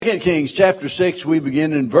2 Kings chapter 6, we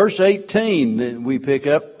begin in verse 18. We pick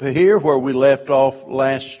up here where we left off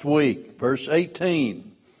last week. Verse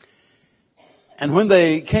 18. And when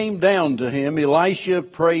they came down to him, Elisha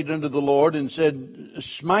prayed unto the Lord and said,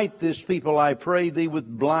 Smite this people, I pray thee, with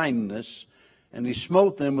blindness. And he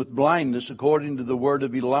smote them with blindness according to the word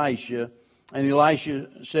of Elisha. And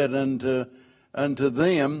Elisha said unto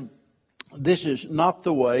them, This is not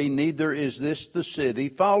the way, neither is this the city.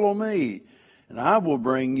 Follow me, and I will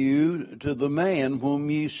bring you to the man whom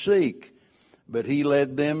ye seek. But he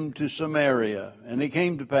led them to Samaria. And it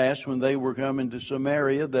came to pass, when they were come into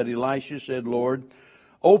Samaria, that Elisha said, Lord,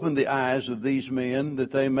 open the eyes of these men,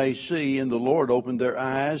 that they may see. And the Lord opened their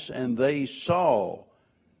eyes, and they saw.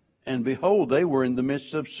 And behold, they were in the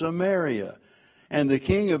midst of Samaria. And the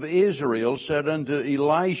king of Israel said unto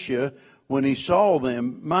Elisha, when he saw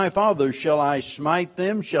them, My father, shall I smite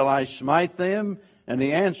them? Shall I smite them? And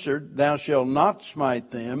he answered, Thou shalt not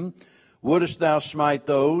smite them. Wouldest thou smite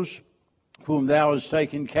those whom thou hast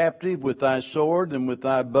taken captive with thy sword and with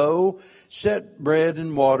thy bow? Set bread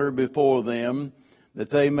and water before them, that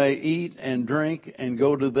they may eat and drink and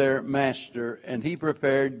go to their master. And he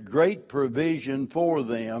prepared great provision for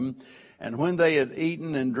them. And when they had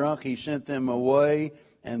eaten and drunk, he sent them away,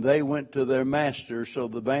 and they went to their master. So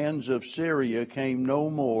the bands of Syria came no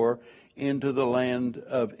more into the land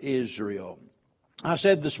of Israel. I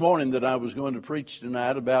said this morning that I was going to preach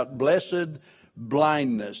tonight about blessed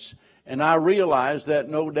blindness. And I realized that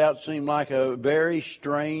no doubt seemed like a very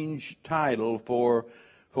strange title for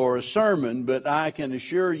a sermon, but I can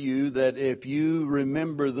assure you that if you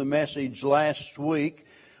remember the message last week,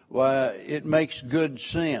 it makes good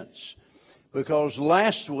sense. Because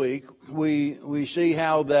last week we see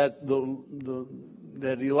how that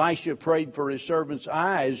that Elisha prayed for his servant's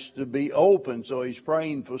eyes to be open, so he's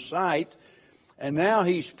praying for sight. And now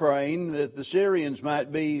he's praying that the Syrians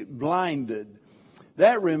might be blinded.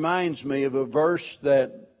 That reminds me of a verse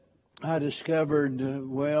that I discovered,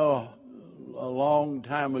 a long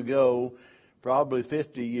time ago, probably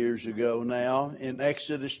 50 years ago now, in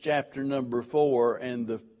Exodus chapter number 4. And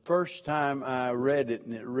the first time I read it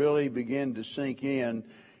and it really began to sink in,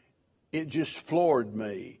 it just floored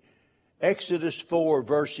me. Exodus 4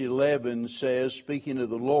 verse 11 says, speaking of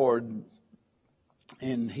the Lord,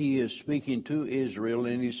 and he is speaking to Israel,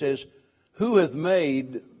 and he says, Who hath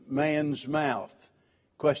made man's mouth?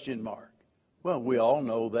 Question mark. Well, we all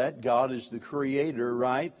know that. God is the creator,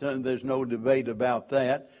 right? And there's no debate about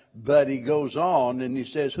that. But he goes on and he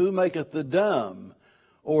says, Who maketh the dumb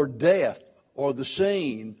or deaf or the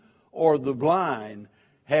seeing or the blind?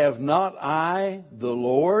 Have not I the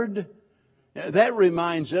Lord? That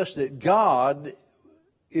reminds us that God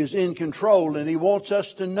is in control, and he wants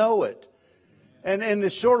us to know it. And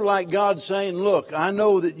it's sort of like God saying, look, I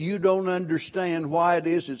know that you don't understand why it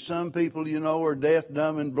is that some people, are deaf,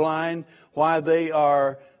 dumb, and blind, why they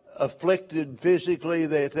are afflicted physically,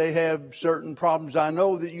 that they have certain problems. I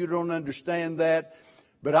know that you don't understand that,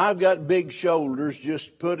 but I've got big shoulders.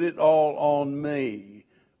 Just put it all on me,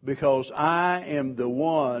 because I am the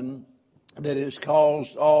one that has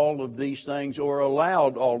caused all of these things, or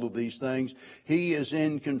allowed all of these things. He is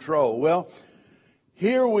in control. Well,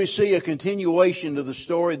 here we see a continuation of the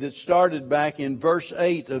story that started back in verse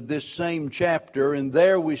 8 of this same chapter. And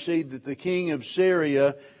there we see that the king of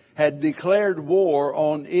Syria had declared war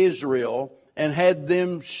on Israel and had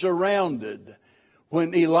them surrounded.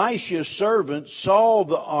 When Elisha's servant saw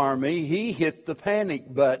the army, he hit the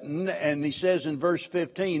panic button, and he says in verse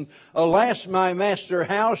 15, Alas, my master,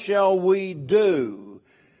 how shall we do?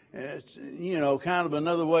 It's, kind of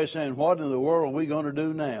another way of saying, what in the world are we going to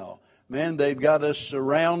do now? Man, they've got us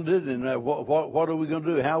surrounded, and what are we going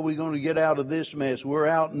to do? How are we going to get out of this mess? We're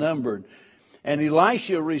outnumbered. And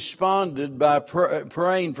Elisha responded by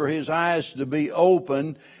praying for his eyes to be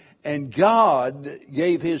open, and God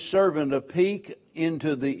gave his servant a peek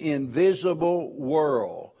into the invisible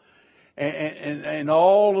world. And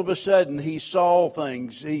all of a sudden he saw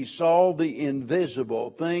things. He saw the invisible,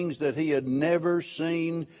 things that he had never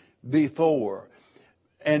seen before.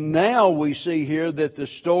 And now we see here that the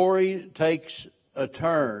story takes a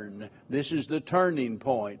turn. This is the turning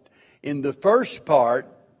point. In the first part,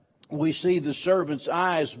 we see the servant's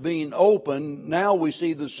eyes being opened. Now we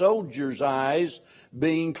see the soldier's eyes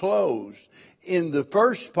being closed. In the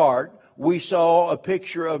first part, we saw a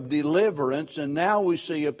picture of deliverance, and now we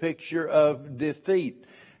see a picture of defeat.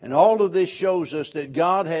 And all of this shows us that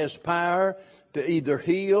God has power to either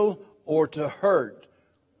heal or to hurt,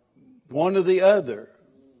 one or the other.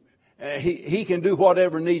 He can do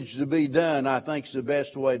whatever needs to be done, I think is the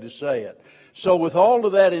best way to say it. So with all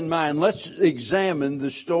of that in mind, let's examine the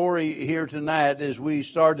story here tonight as we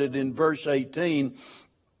started in verse 18.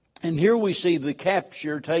 And here we see the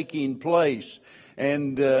capture taking place.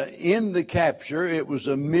 And in the capture, it was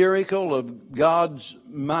a miracle of God's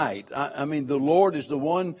might. I mean, the Lord is the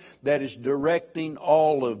one that is directing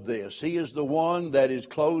all of this. He is the one that is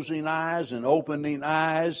closing eyes and opening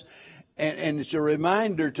eyes. And it's a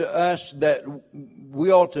reminder to us that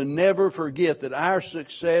we ought to never forget that our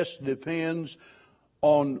success depends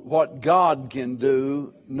on what God can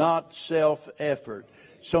do, not self-effort.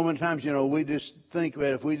 So many times, we just think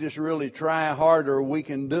that if we just really try harder, we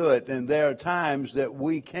can do it. And there are times that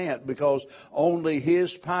we can't, because only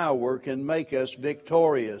His power can make us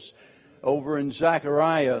victorious. Over in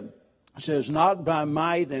Zechariah, it says, not by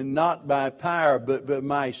might and not by power, but by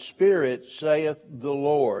my Spirit, saith the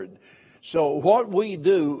Lord. So what we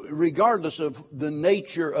do, regardless of the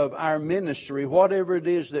nature of our ministry, whatever it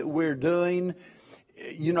is that we're doing,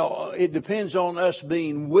 it depends on us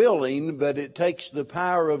being willing, but it takes the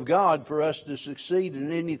power of God for us to succeed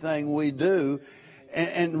in anything we do.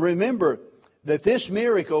 And remember that this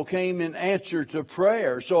miracle came in answer to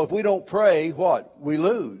prayer. So if we don't pray, what? We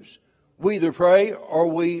lose. We either pray or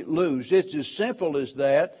we lose. It's as simple as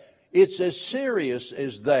that. It's as serious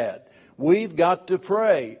as that. We've got to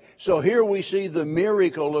pray. So here we see the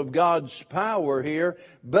miracle of God's power here,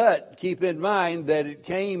 but keep in mind that it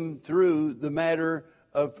came through the matter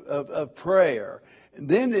of prayer. And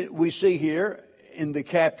then we see here in the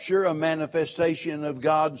capture a manifestation of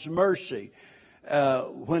God's mercy.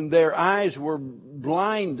 When their eyes were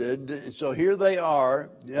blinded, so here they are.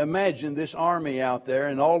 Imagine this army out there,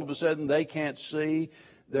 and all of a sudden they can't see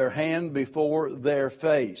their hand before their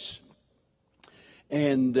face.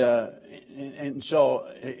 And so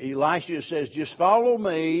Elisha says, just follow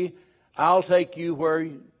me. I'll take you where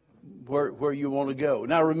you want to go.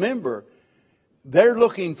 Now remember, they're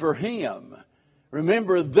looking for him.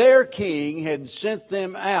 Remember, their king had sent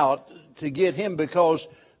them out to get him because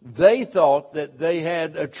they thought that they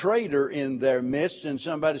had a traitor in their midst. And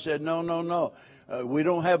somebody said, no. We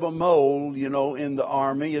don't have a mole, in the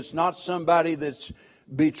army. It's not somebody that's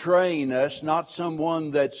betraying us, not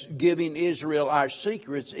someone that's giving Israel our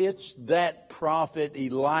secrets. It's that prophet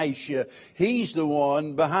Elisha. He's the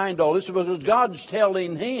one behind all this, because God's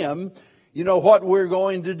telling him, what we're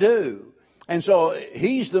going to do. And so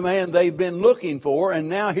he's the man they've been looking for, and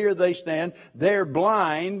now here they stand. They're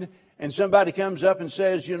blind, and somebody comes up and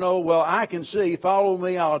says, well, I can see. Follow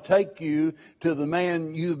me. I'll take you to the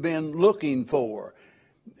man you've been looking for.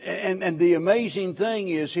 And the amazing thing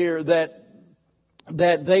is here that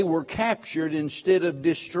they were captured instead of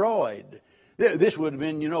destroyed. This would have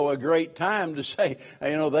been, a great time to say,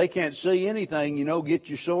 they can't see anything, get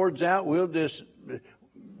your swords out. We'll just,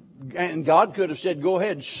 and God could have said, go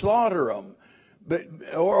ahead, slaughter them. But,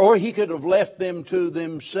 or he could have left them to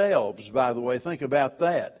themselves, by the way. Think about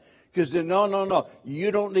that. Because no.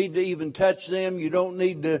 You don't need to even touch them. You don't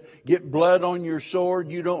need to get blood on your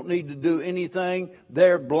sword. You don't need to do anything.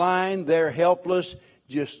 They're blind. They're helpless.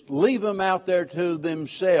 Just leave them out there to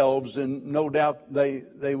themselves, and no doubt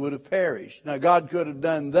they would have perished. Now, God could have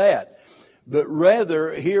done that. But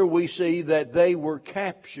rather, here we see that they were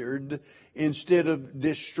captured instead of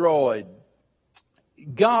destroyed.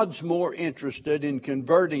 God's more interested in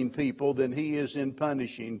converting people than He is in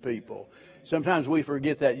punishing people. Sometimes we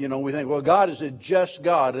forget that, we think, well, God is a just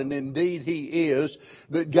God, and indeed He is.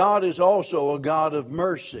 But God is also a God of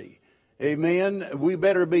mercy. Amen. We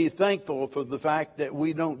better be thankful for the fact that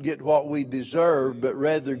we don't get what we deserve, but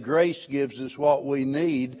rather grace gives us what we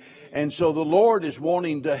need. And so the Lord is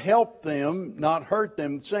wanting to help them, not hurt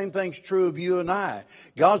them. The same thing's true of you and I.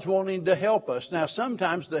 God's wanting to help us. Now,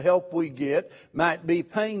 sometimes the help we get might be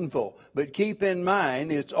painful, but keep in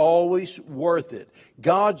mind it's always worth it.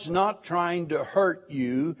 God's not trying to hurt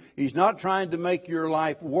you. He's not trying to make your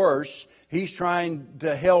life worse. He's trying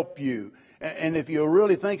to help you. And if you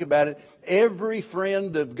really think about it, every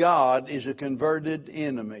friend of God is a converted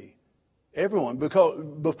enemy. Everyone. Because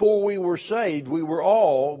before we were saved, we were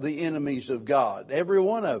all the enemies of God. Every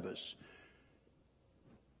one of us.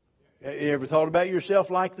 You ever thought about yourself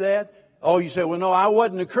like that? Oh, you say, well, no, I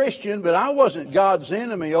wasn't a Christian, but I wasn't God's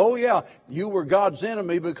enemy. Oh, yeah, you were God's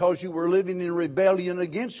enemy because you were living in rebellion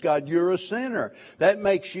against God. You're a sinner. That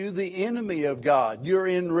makes you the enemy of God. You're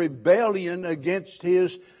in rebellion against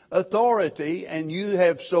His authority, and you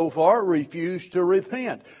have so far refused to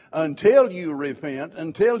repent. Until you repent,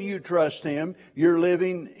 until you trust Him, you're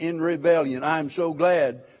living in rebellion. I'm so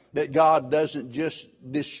glad that God doesn't just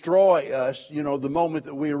destroy us, the moment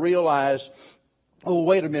that we realize oh,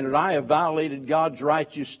 wait a minute, I have violated God's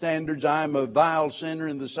righteous standards. I am a vile sinner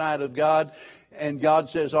in the sight of God. And God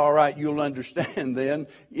says, all right, you'll understand then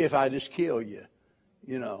if I just kill you,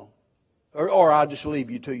 or I'll just leave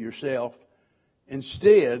you to yourself.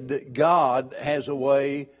 Instead, God has a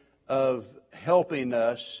way of helping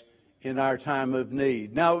us in our time of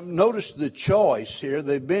need. Now, notice the choice here.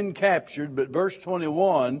 They've been captured, but verse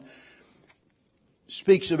 21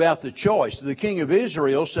 speaks about the choice. The king of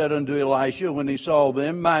Israel said unto Elisha when he saw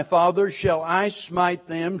them, my father, shall I smite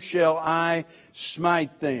them? Shall I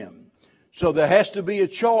smite them? So there has to be a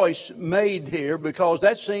choice made here, because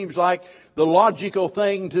that seems like the logical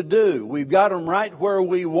thing to do. We've got them right where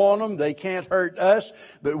we want them. They can't hurt us,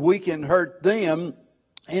 but we can hurt them.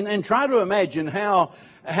 And try to imagine how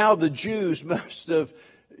the Jews must have,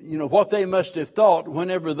 what they must have thought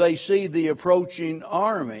whenever they see the approaching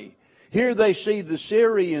army. Here they see the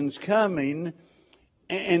Syrians coming,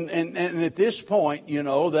 and at this point,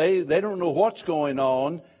 they don't know what's going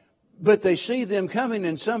on, but they see them coming,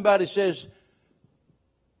 and somebody says,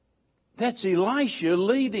 that's Elisha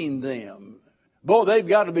leading them. Boy, they've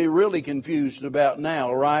got to be really confused about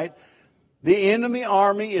now, right? The enemy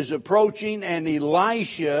army is approaching, and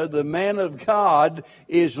Elisha, the man of God,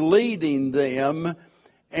 is leading them.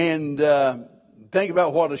 And think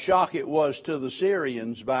about what a shock it was to the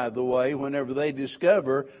Syrians, by the way, whenever they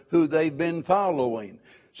discover who they've been following.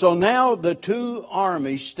 So now the two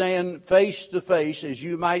armies stand face to face, as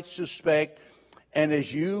you might suspect, and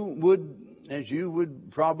as you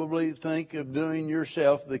would probably think of doing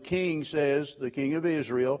yourself. The king says, the king of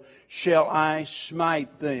Israel, shall I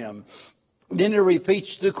smite them? Then he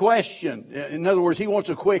repeats the question. In other words, he wants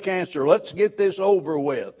a quick answer. Let's get this over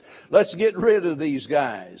with. Let's get rid of these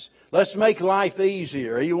guys. Let's make life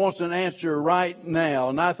easier. He wants an answer right now.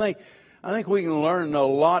 And I think we can learn a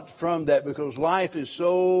lot from that, because life is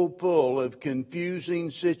so full of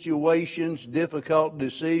confusing situations, difficult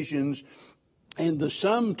decisions, and the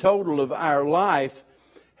sum total of our life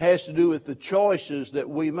has to do with the choices that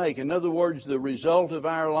we make. In other words, the result of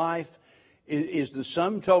our life is the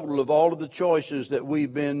sum total of all of the choices that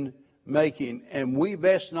we've been making, and we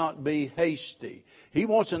best not be hasty. He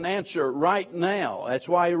wants an answer right now. That's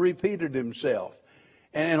why he repeated himself.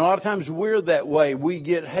 And a lot of times we're that way. We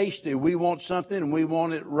get hasty. We want something and we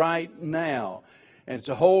want it right now. And it's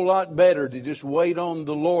a whole lot better to just wait on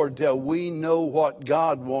the Lord till we know what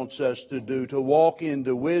God wants us to do, to walk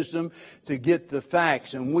into wisdom, to get the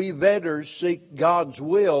facts. And we better seek God's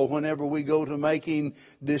will whenever we go to making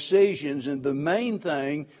decisions. And the main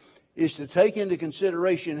thing is to take into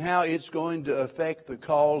consideration how it's going to affect the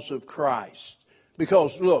cause of Christ.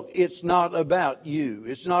 Because, look, it's not about you.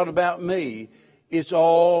 It's not about me. It's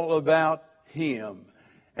all about Him.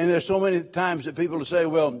 And there's so many times that people say,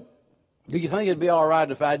 well, do you think it'd be all right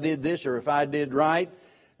if I did this or if I did right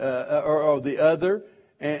or the other?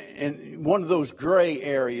 And one of those gray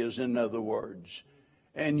areas, in other words.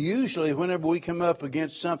 And usually whenever we come up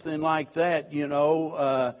against something like that,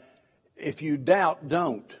 if you doubt,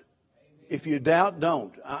 don't. If you doubt,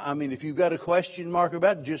 don't. I mean, if you've got a question mark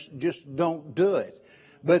about it, just don't do it.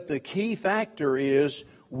 But the key factor is,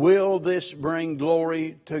 will this bring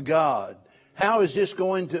glory to God? How is this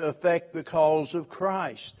going to affect the cause of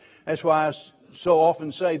Christ? That's why I so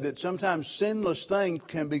often say that sometimes sinless things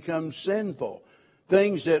can become sinful.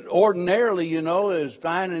 Things that ordinarily, is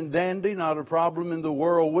fine and dandy, not a problem in the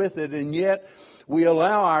world with it, and yet we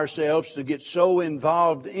allow ourselves to get so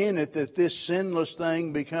involved in it that this sinless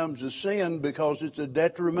thing becomes a sin because it's a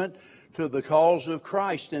detriment to the cause of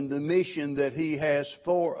Christ and the mission that He has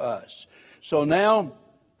for us. So now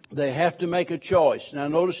they have to make a choice. Now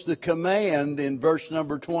notice the command in verse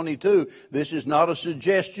number 22. This is not a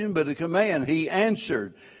suggestion, but a command. He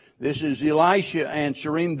answered. This is Elisha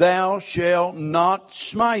answering, thou shalt not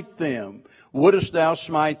smite them. Wouldest thou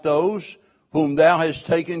smite those whom thou hast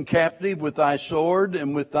taken captive with thy sword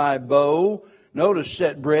and with thy bow? Notice,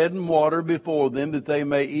 set bread and water before them that they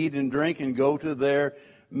may eat and drink and go to their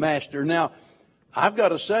master. Now, I've got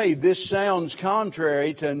to say, this sounds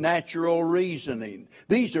contrary to natural reasoning.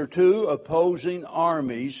 These are two opposing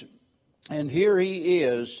armies, and here he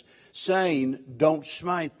is saying, don't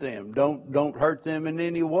smite them. Don't hurt them in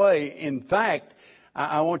any way. In fact,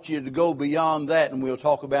 I want you to go beyond that, and we'll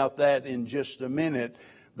talk about that in just a minute.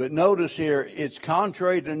 But notice here, it's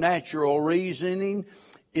contrary to natural reasoning.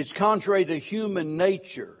 It's contrary to human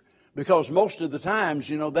nature, because most of the times,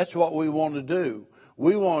 that's what we want to do.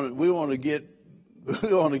 We want to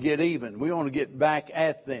get even. We want to get back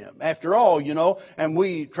at them. After all, and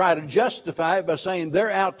we try to justify it by saying they're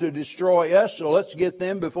out to destroy us, so let's get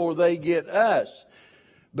them before they get us.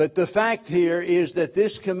 But the fact here is that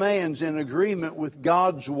this command's in agreement with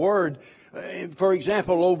God's Word. For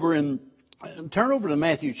example, turn over to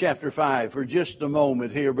Matthew chapter 5 for just a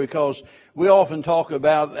moment here, because we often talk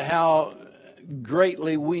about how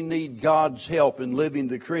greatly we need God's help in living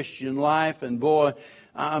the Christian life. And boy,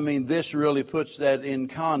 I mean, this really puts that in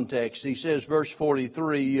context. He says, verse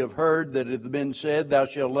 43, "You have heard that it hath been said, Thou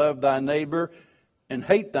shalt love thy neighbor and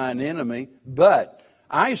hate thine enemy. But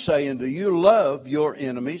I say unto you, love your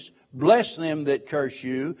enemies, bless them that curse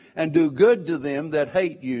you, and do good to them that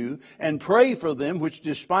hate you, and pray for them which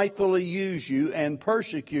despitefully use you and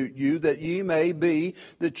persecute you, that ye may be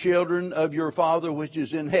the children of your Father which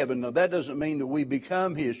is in heaven." Now, that doesn't mean that we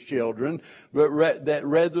become His children, but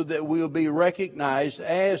rather that we'll be recognized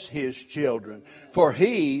as His children. For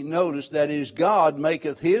He, notice, that is God,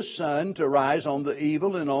 maketh His sun to rise on the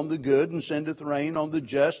evil and on the good, and sendeth rain on the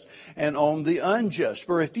just and on the unjust.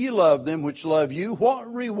 For if ye love them which love you,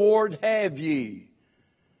 what reward have ye?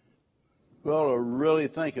 Well, to really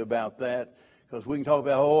think about that, because we can talk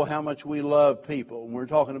about, how much we love people. And we're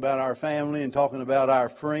talking about our family and talking about our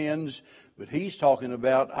friends, but He's talking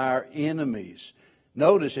about our enemies.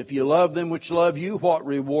 Notice, if you love them which love you, what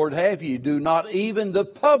reward have ye? Do not even the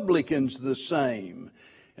publicans the same?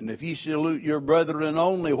 And if ye salute your brethren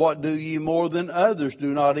only, what do ye more than others?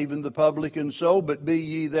 Do not even the publicans so? But be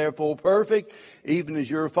ye therefore perfect, even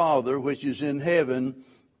as your Father which is in heaven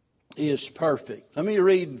is perfect. Let me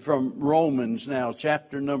read from Romans now,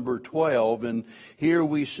 chapter number 12, and here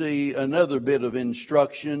we see another bit of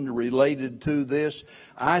instruction related to this.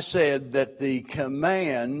 I said that the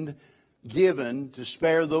command given to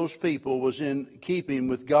spare those people was in keeping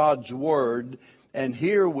with God's Word, and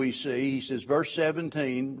here we see, he says, verse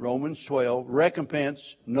 17, Romans 12,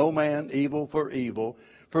 "Recompense no man evil for evil,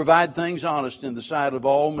 provide things honest in the sight of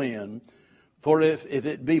all men. For if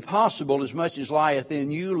it be possible, as much as lieth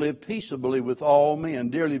in you, live peaceably with all men.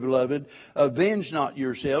 Dearly beloved, avenge not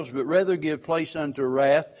yourselves, but rather give place unto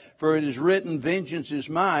wrath. For it is written, Vengeance is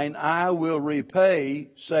mine, I will repay,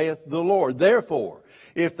 saith the Lord. Therefore,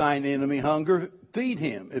 if thine enemy hunger, feed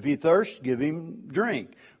him. If he thirst, give him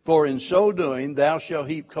drink. For in so doing, thou shalt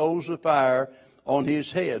heap coals of fire on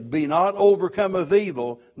his head. Be not overcome of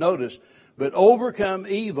evil," notice, "but overcome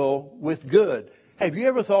evil with good." Have you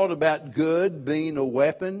ever thought about good being a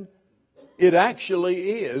weapon? It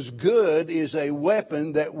actually is. Good is a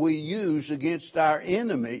weapon that we use against our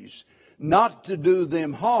enemies, not to do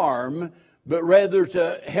them harm, but rather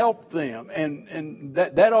to help them. And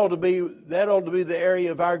that ought to be the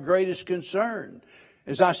area of our greatest concern.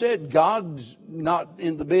 As I said, God's not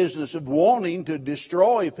in the business of wanting to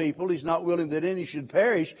destroy people. He's not willing that any should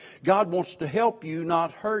perish. God wants to help you,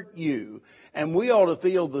 not hurt you. And we ought to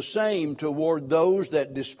feel the same toward those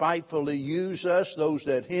that despitefully use us, those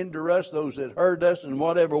that hinder us, those that hurt us in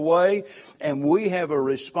whatever way. And we have a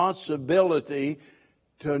responsibility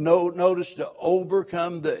to to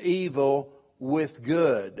overcome the evil with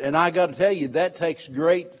good. And I got to tell you, that takes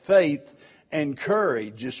great faith and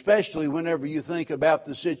courage, especially whenever you think about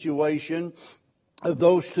the situation of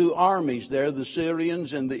those two armies there, the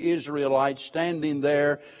Syrians and the Israelites, standing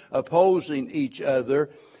there opposing each other,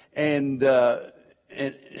 and the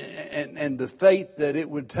faith that it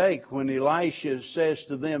would take when Elisha says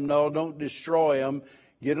to them, "No, don't destroy them.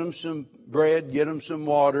 Get them some bread, get them some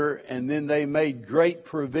water," and then they made great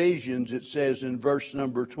provisions. It says in verse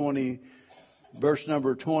number 23.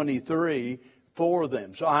 For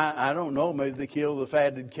them. So I don't know, maybe they killed the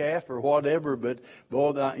fatted calf or whatever, but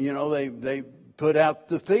boy, they put out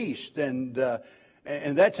the feast, and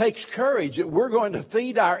that takes courage. That we're going to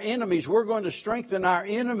feed our enemies, we're going to strengthen our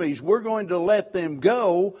enemies, we're going to let them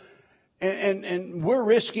go, and we're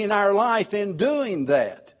risking our life in doing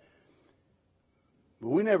that. But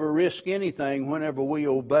we never risk anything whenever we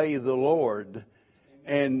obey the Lord.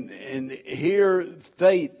 And here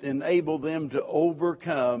faith enabled them to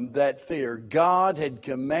overcome that fear. God had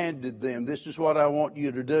commanded them, "This is what I want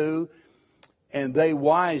you to do." And they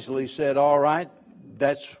wisely said, "All right,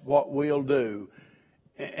 that's what we'll do."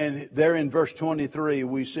 And there in verse 23,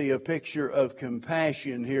 we see a picture of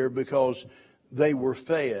compassion here, because they were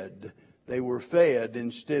fed. They were fed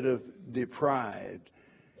instead of deprived.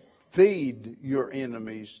 Feed your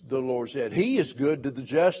enemies, the Lord said. He is good to the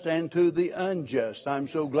just and to the unjust. I'm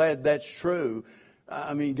so glad that's true.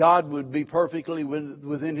 I mean, God would be perfectly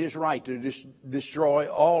within His right to destroy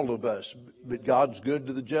all of us. But God's good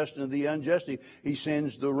to the just and the unjust. He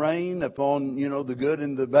sends the rain upon, the good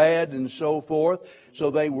and the bad and so forth. So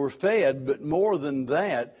they were fed, but more than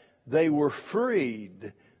that, they were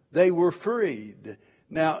freed. They were freed.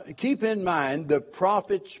 Now, keep in mind the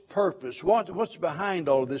prophet's purpose. What's behind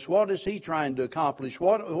all of this? What is he trying to accomplish?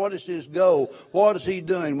 What is his goal? What is he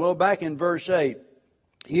doing? Well, back in verse 8,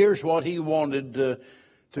 here's what he wanted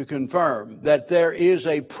to confirm, that there is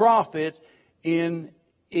a prophet in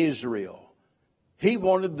Israel. He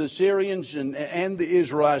wanted the Syrians and the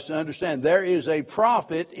Israelites to understand there is a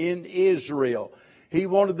prophet in Israel. He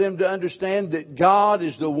wanted them to understand that God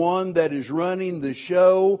is the one that is running the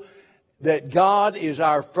show, that God is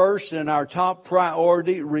our first and our top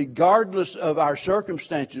priority, regardless of our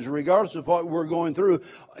circumstances, regardless of what we're going through.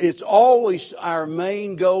 It's always our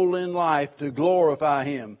main goal in life to glorify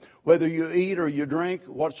Him. Whether you eat or you drink,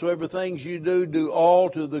 whatsoever things you do, do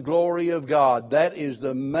all to the glory of God. That is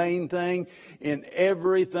the main thing in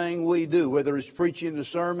everything we do. Whether it's preaching a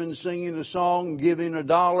sermon, singing a song, giving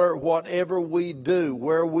 $1, whatever we do,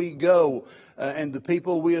 where we go, and the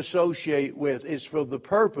people we associate with, it's for the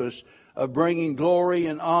purpose of bringing glory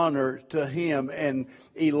and honor to Him. And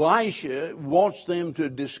Elisha wants them to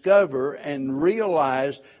discover and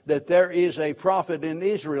realize that there is a prophet in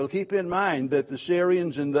Israel. Keep in mind that the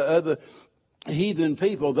Syrians and the other heathen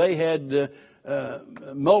people, they had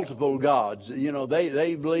multiple gods. You know,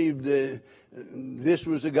 they believed this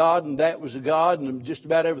was a god and that was a god and just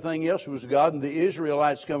about everything else was a god. And the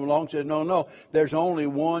Israelites come along and said, no, there's only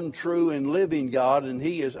one true and living God, and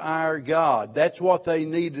He is our God. That's what they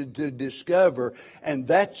needed to discover, and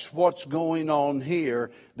that's what's going on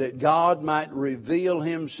here, that God might reveal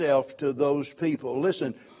Himself to those people.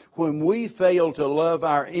 Listen, when we fail to love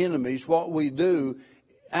our enemies, what we do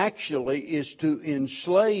actually is to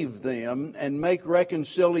enslave them and make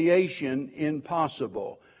reconciliation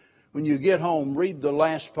impossible. When you get home, read the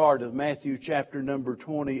last part of Matthew chapter number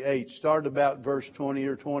 28. Start about verse 20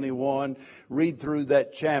 or 21. Read through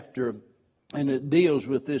that chapter, and it deals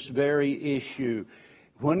with this very issue.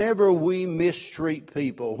 Whenever we mistreat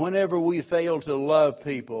people, whenever we fail to love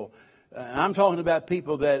people, I'm talking about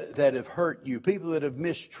people that have hurt you, people that have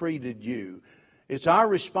mistreated you. It's our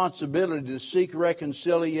responsibility to seek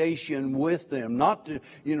reconciliation with them, not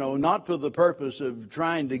for the purpose of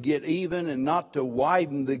trying to get even and not to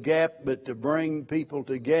widen the gap, but to bring people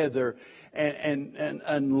together. And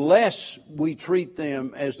unless we treat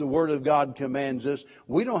them as the Word of God commands us,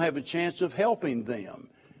 we don't have a chance of helping them.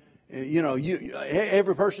 You know,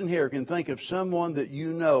 every person here can think of someone that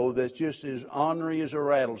you know that's just as ornery as a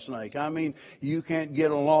rattlesnake. I mean, you can't get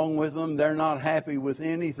along with them. They're not happy with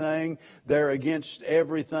anything. They're against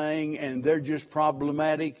everything, and they're just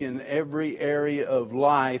problematic in every area of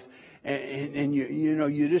life. And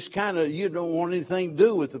you just kind of, you don't want anything to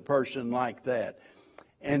do with a person like that.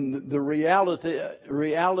 And the reality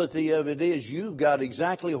of it is you've got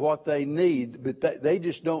exactly what they need, but they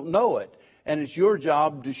just don't know it. And it's your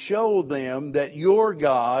job to show them that your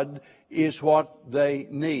God is what they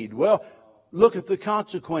need. Well, look at the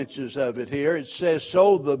consequences of it here. It says,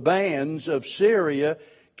 so the bands of Syria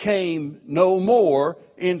came no more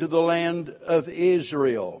into the land of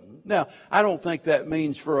Israel. Now, I don't think that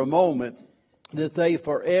means for a moment that they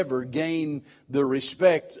forever gain the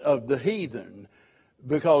respect of the heathen.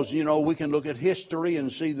 Because, we can look at history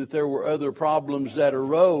and see that there were other problems that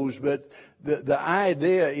arose, but the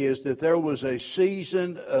idea is that there was a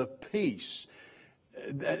season of peace.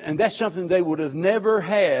 And that's something they would have never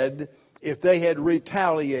had if they had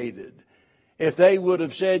retaliated. If they would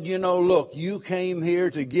have said, look, you came here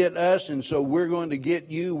to get us, and so we're going to get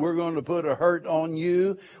you. We're going to put a hurt on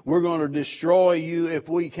you. We're going to destroy you if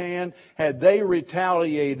we can. Had they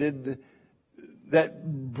retaliated,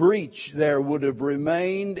 that breach there would have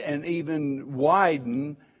remained and even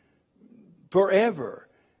widened forever.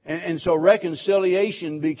 And so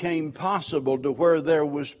reconciliation became possible to where there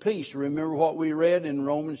was peace. Remember what we read in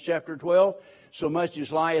Romans chapter 12? So much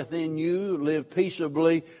as lieth in you, live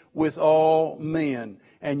peaceably with all men.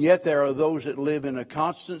 And yet there are those that live in a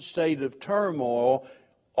constant state of turmoil,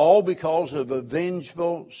 all because of a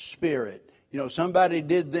vengeful spirit. Somebody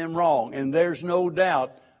did them wrong, and there's no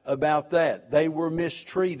doubt about that. They were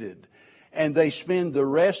mistreated, and they spend the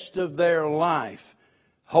rest of their life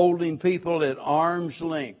holding people at arm's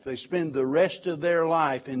length. They spend the rest of their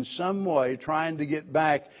life in some way trying to get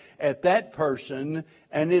back at that person,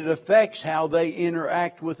 and it affects how they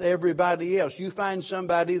interact with everybody else. You find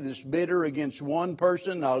somebody that's bitter against one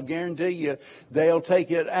person, I'll guarantee you they'll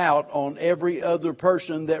take it out on every other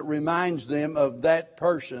person that reminds them of that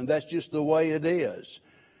person. That's just the way it is.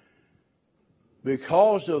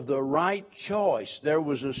 Because of the right choice, there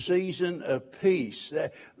was a season of peace.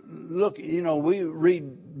 Look, we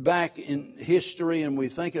read back in history and we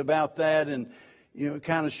think about that, and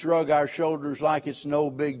kind of shrug our shoulders like it's no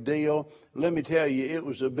big deal. Let me tell you, it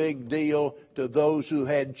was a big deal to those who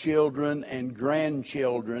had children and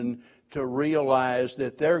grandchildren to realize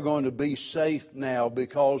that they're going to be safe now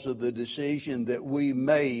because of the decision that we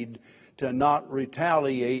made to not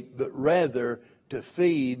retaliate, but rather to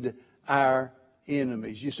feed our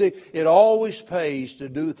enemies. You see, it always pays to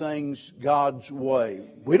do things God's way.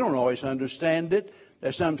 We don't always understand it.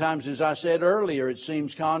 Sometimes, as I said earlier, it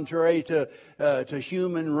seems contrary to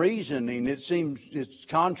human reasoning. It's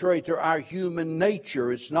contrary to our human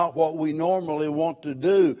nature. It's not what we normally want to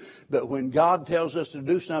do. But when God tells us to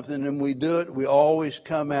do something and we do it, we always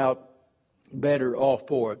come out better off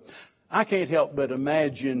for it. I can't help but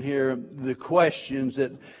imagine here the questions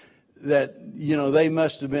that they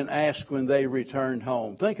must have been asked when they returned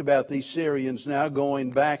home. Think about these Syrians now going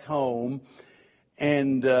back home.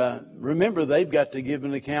 And remember, they've got to give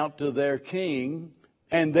an account to their king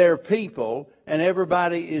and their people, and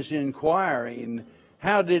everybody is inquiring,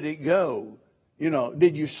 how did it go?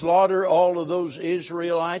 Did you slaughter all of those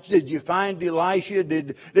Israelites? Did you find Elisha?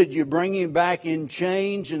 Did you bring him back in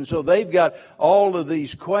chains? And so they've got all of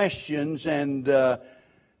these questions, and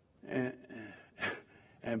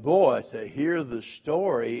boy, to hear the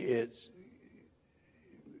story,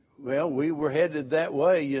 we were headed that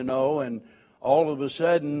way, and all of a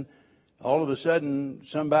sudden,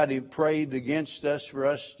 somebody prayed against us for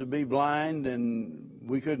us to be blind, and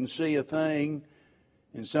we couldn't see a thing.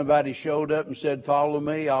 And somebody showed up and said, "Follow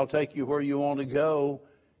me, I'll take you where you want to go."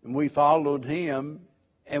 And we followed him,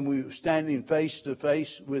 and we were standing face to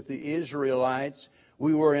face with the Israelites.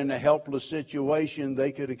 We were in a helpless situation.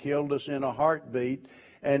 They could have killed us in a heartbeat.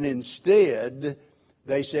 And instead,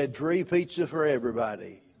 they said, "Free pizza for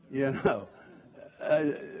everybody."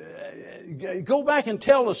 Go back and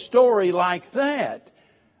tell a story like that.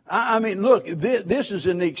 I mean, look, this is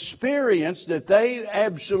an experience that they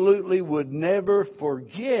absolutely would never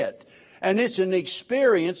forget. And it's an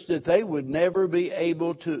experience that they would never be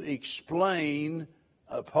able to explain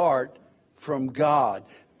apart from God.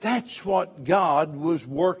 That's what God was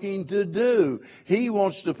working to do. He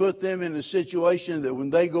wants to put them in a situation that when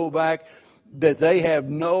they go back, that they have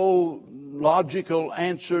no logical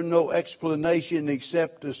answer, no explanation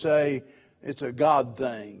except to say it's a God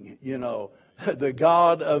thing, the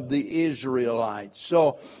God of the Israelites.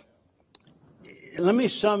 So let me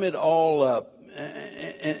sum it all up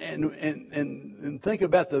and think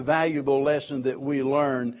about the valuable lesson that we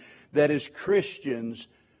learn, that as Christians,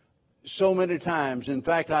 so many times, in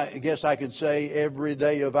fact, I guess I could say every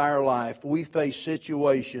day of our life, we face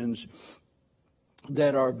situations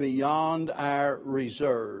that are beyond our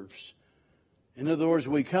reserves. In other words,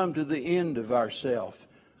 we come to the end of ourselves.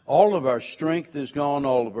 All of our strength is gone.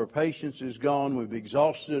 All of our patience is gone. We've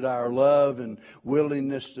exhausted our love and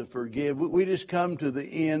willingness to forgive. We just come to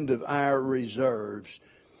the end of our reserves.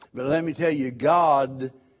 But let me tell you,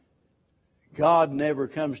 God never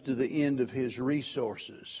comes to the end of His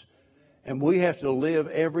resources. And we have to live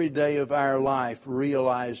every day of our life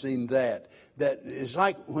realizing that. That it's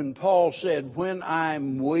like when Paul said, "When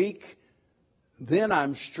I'm weak, then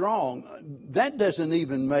I'm strong." That doesn't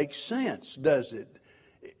even make sense, does it?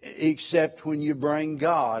 Except when you bring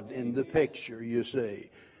God in the picture, you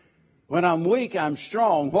see. When I'm weak, I'm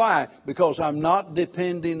strong. Why? Because I'm not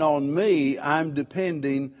depending on me, I'm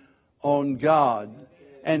depending on God.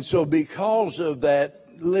 And so because of that,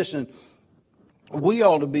 listen, we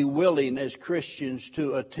ought to be willing as Christians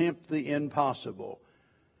to attempt the impossible.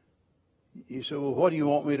 You say, "Well, what do you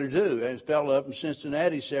want me to do?" There's a fellow up in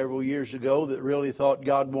Cincinnati several years ago that really thought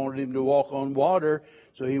God wanted him to walk on water,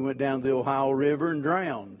 so he went down the Ohio River and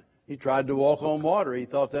drowned. He tried to walk on water. He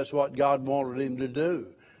thought that's what God wanted him to do.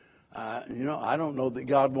 I don't know that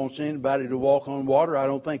God wants anybody to walk on water. I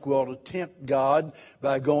don't think we ought to tempt God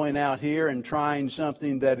by going out here and trying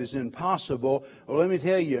something that is impossible. Well, let me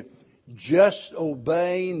tell you, just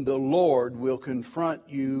obeying the Lord will confront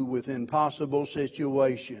you with impossible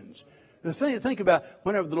situations. Think about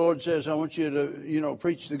whenever the Lord says, "I want you to,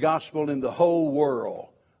 preach the gospel in the whole world."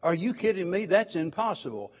 Are you kidding me? That's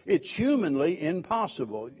impossible. It's humanly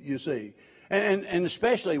impossible, you see. And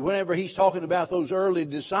especially whenever He's talking about those early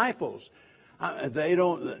disciples, they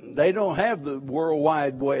don't have the World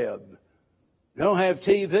Wide Web. They don't have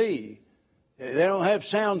TV. They don't have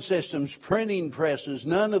sound systems, printing presses,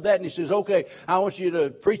 none of that. And He says, "Okay, I want you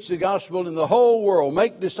to preach the gospel in the whole world.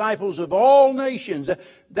 Make disciples of all nations."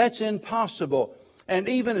 That's impossible. And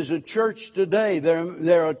even as a church today,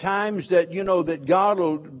 there are times that, that God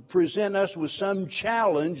will present us with some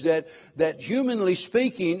challenge that humanly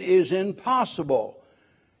speaking is impossible.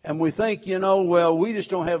 And we think, well, we just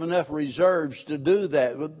don't have enough reserves to do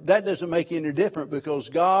that. But that doesn't make any difference because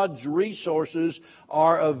God's resources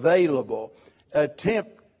are available.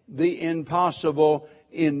 Attempt the impossible.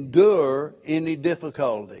 Endure any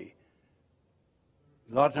difficulty.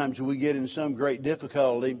 A lot of times we get in some great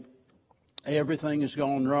difficulty, everything has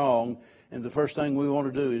gone wrong, and the first thing we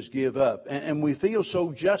want to do is give up. And we feel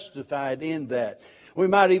so justified in that. We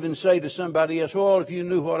might even say to somebody else, well, if you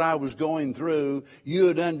knew what I was going through,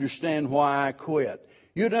 you'd understand why I quit.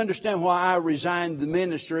 You'd understand why I resigned the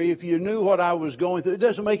ministry if you knew what I was going through. It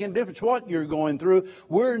doesn't make any difference what you're going through.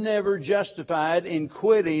 We're never justified in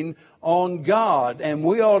quitting on God. And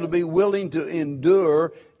we ought to be willing to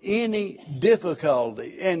endure any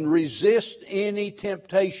difficulty and resist any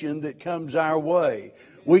temptation that comes our way.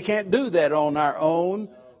 We can't do that on our own.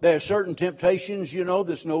 There are certain temptations,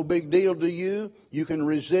 that's no big deal to you. You can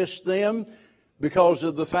resist them because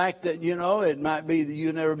of the fact that, it might be that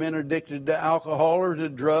you've never been addicted to alcohol or to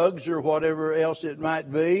drugs or whatever else it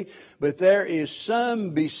might be. But there is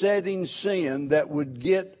some besetting sin that would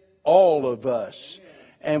get all of us.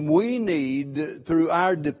 And we need, through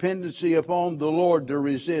our dependency upon the Lord, to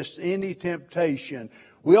resist any temptation.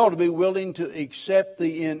 We ought to be willing to accept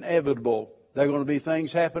the inevitable. There are going to be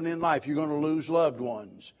things happen in life. You're going to lose loved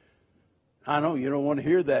ones. I know you don't want to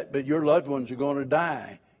hear that, but your loved ones are going to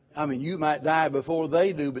die. I mean, you might die before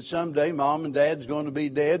they do, but someday mom and dad's going to be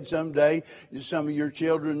dead. Someday some of your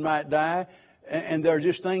children might die. And there are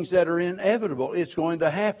just things that are inevitable. It's going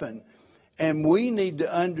to happen. And we need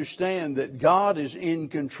to understand that God is in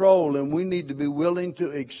control, and we need to be willing to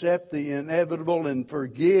accept the inevitable and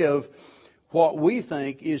forgive what we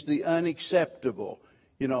think is the unacceptable.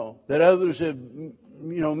 That others have,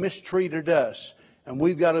 mistreated us. And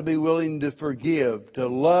we've got to be willing to forgive, to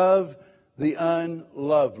love the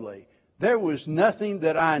unlovely. There was nothing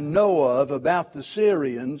that I know of about the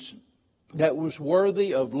Syrians that was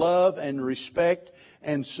worthy of love and respect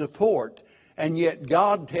and support. And yet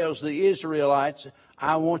God tells the Israelites,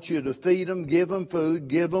 I want you to feed them, give them food,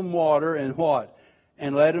 give them water, and what?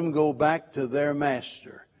 And let them go back to their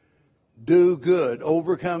master. Do good.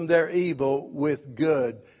 Overcome their evil with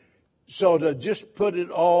good. So to just put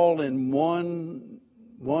it all in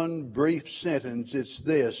one brief sentence, it's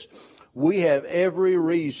this. We have every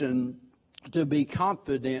reason to be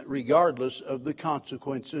confident regardless of the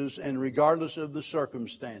consequences and regardless of the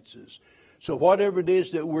circumstances. So whatever it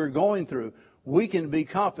is that we're going through, we can be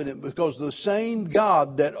confident because the same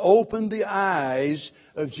God that opened the eyes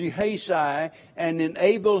of Gehazi and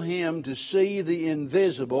enabled him to see the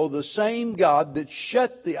invisible, the same God that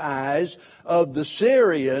shut the eyes of the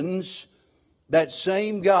Syrians, that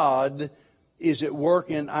same God is at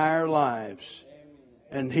work in our lives.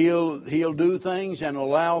 And He'll do things and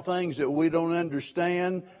allow things that we don't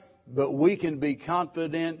understand, but we can be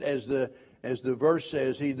confident as the verse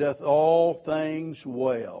says, He doth all things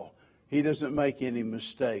well. He doesn't make any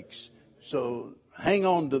mistakes. So hang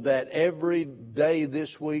on to that every day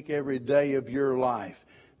this week, every day of your life.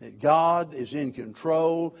 That God is in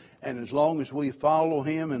control, and as long as we follow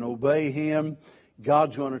Him and obey Him,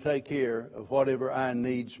 God's going to take care of whatever our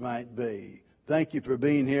needs might be. Thank you for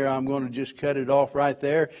being here. I'm going to just cut it off right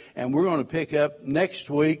there, and we're going to pick up next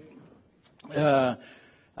week. Going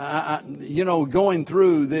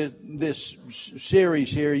through this series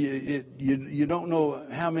here, you don't know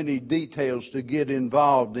how many details to get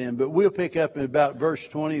involved in, but we'll pick up in about verse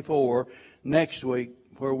 24 next week,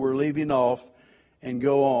 where we're leaving off, and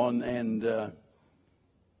go on. And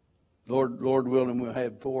Lord willing, we'll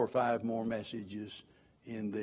have 4 or 5 more messages in the